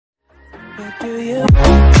What do you?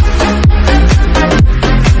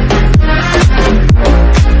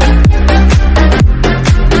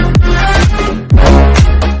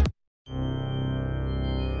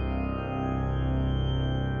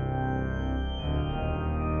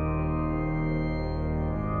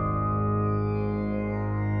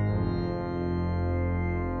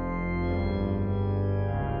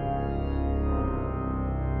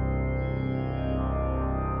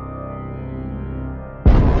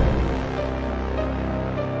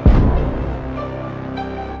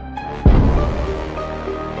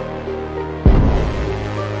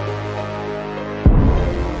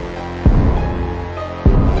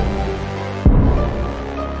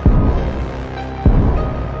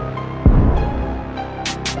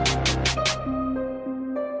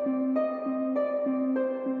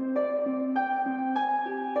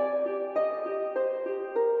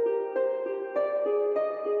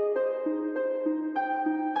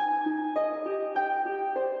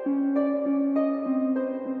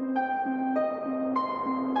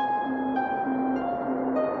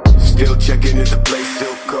 Still checking if the place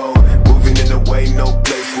still cold. Moving in the way, no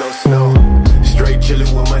place, no snow. Straight chilling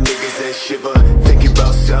with my niggas and shiver. Thinking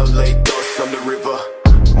about South Lake, thoughts on the river.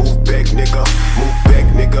 Move back, nigga, move back,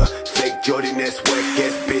 nigga. Fake Jordan, that's whack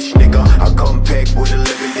ass bitch, nigga. I come back with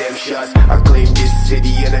 11 damn shots. I claim this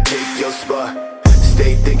city and I take your spot.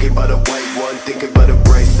 Stay thinking about a white one, thinking about a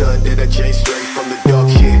bright sun that I changed straight from the dark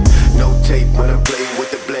shit. No tape when I'm playing with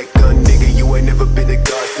the black gun, nigga. You ain't never been a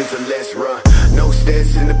god since the last run. No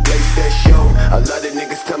stats in the place that show. A lot of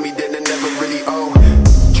niggas tell me that I never really own.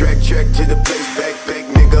 Track to the place, back,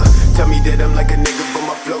 nigga. Tell me that I'm like a nigga, but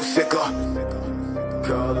my flow sicker.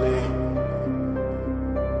 Calling,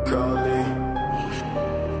 calling,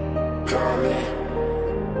 calling.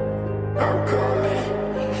 I'm calling,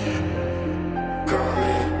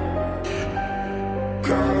 calling,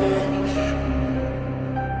 calling,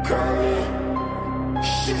 calling.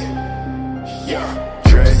 Shit, yeah.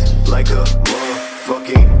 Dressed like a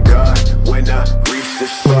motherfucking god when I reach the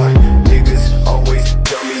spot. Niggas always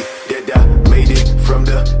tell me that I made it from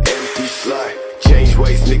the empty slot. Change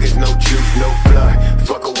ways, niggas, no truth, no plot.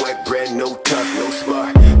 Fuck a wet brand, no top, no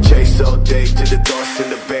spot. Chase all day to the thoughts in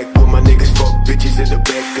the back. With my niggas, fuck bitches in the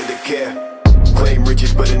back of the cab. Claim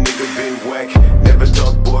riches, but a nigga been whack. Never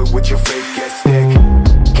talk, boy, with your fake ass stack.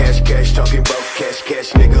 Cash, talking about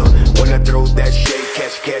cash, nigga. When I throw that shade,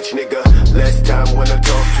 catch, nigga. Last time when I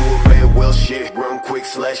talk to a man, well shit. Run quick,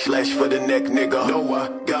 slash for the neck, nigga. No, I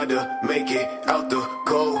gotta make it out the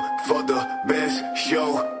cold for the best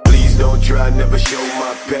show. Please don't try, never show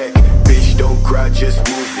my back. Bitch, don't cry, just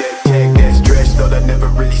move that tag. That's trash, thought I never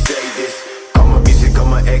really say this. Call my music on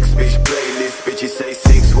my ex-bitch playlist. Bitches say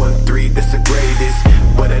 613, that's the greatest.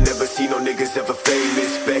 But I never see no niggas ever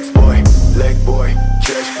famous. Facts, boy, leg boy,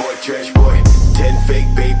 trash boy. 10 fake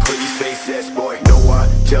babe, pretty face ass boy. No, I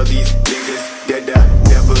tell these niggas that I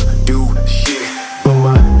never do shit, but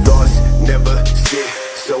my thoughts never sit.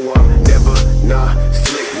 So I'm never not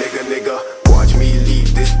slick, nigga. Watch me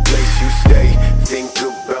leave this place you stay. Think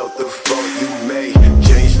about the fault you made.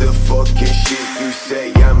 Change the fucking shit you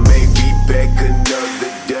say. I may be back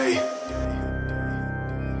another day.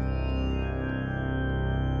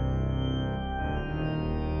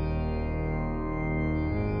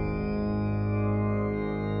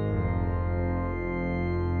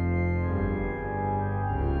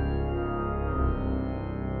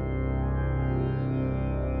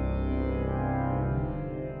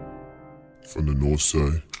 From the north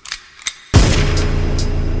side.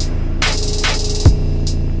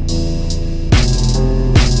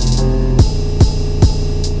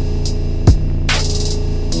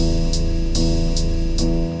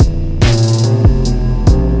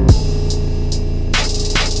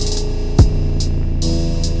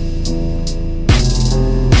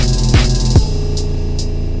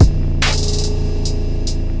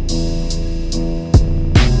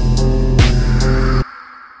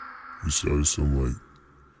 We started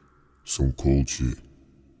some cold shit.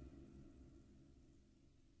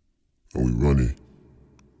 And we running.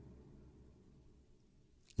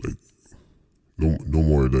 Like, no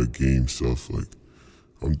more of that game stuff. Like,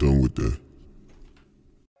 I'm done with that.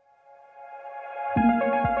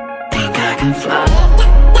 Think I can fly.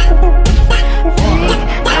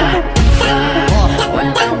 Think I can fly when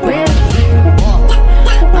I'm with you.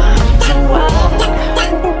 My heart's a wild.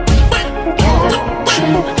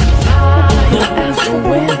 Catching fire as the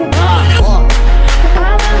wind.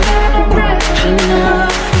 I'm a little wretched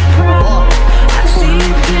enough for pride. I see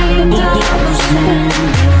 $1 billion in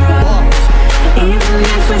your eyes. Even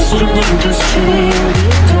if we're strangers till the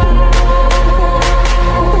dawn.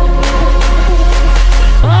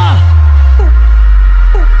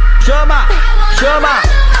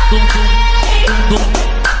 Chama!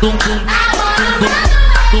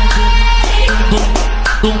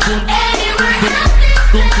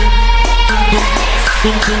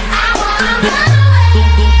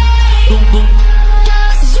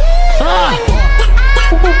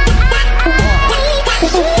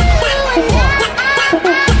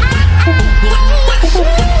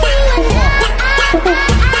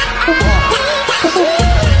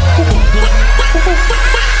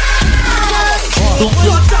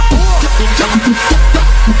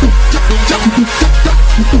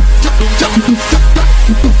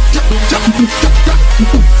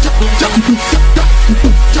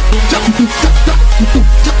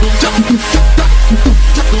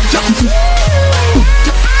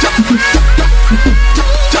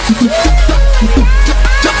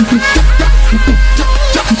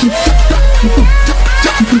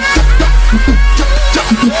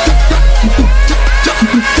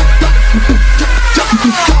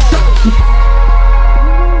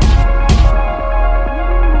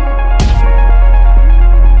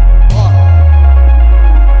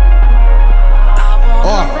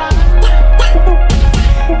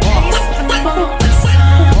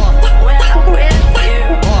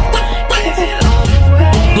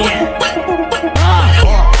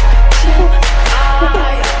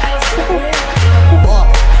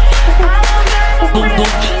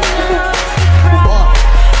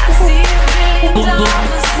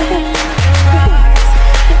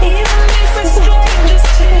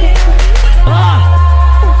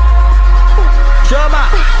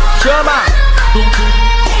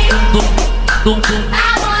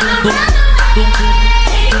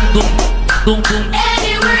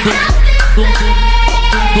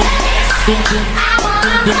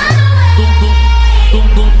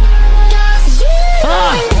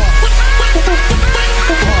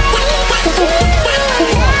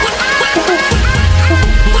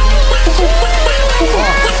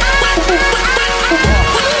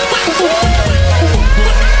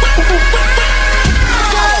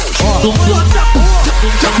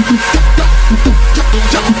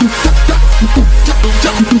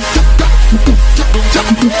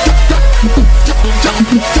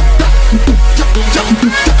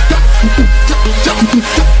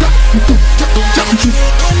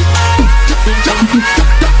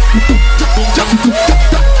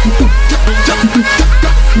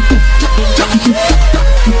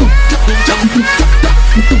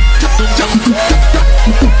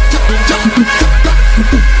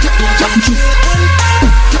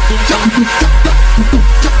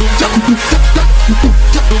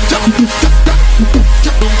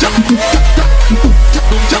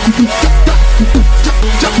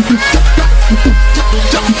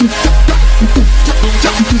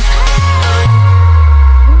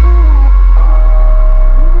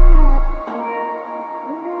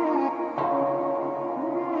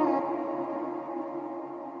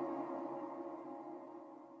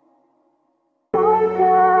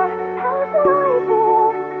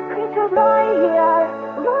 Creatures lie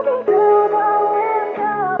here, looking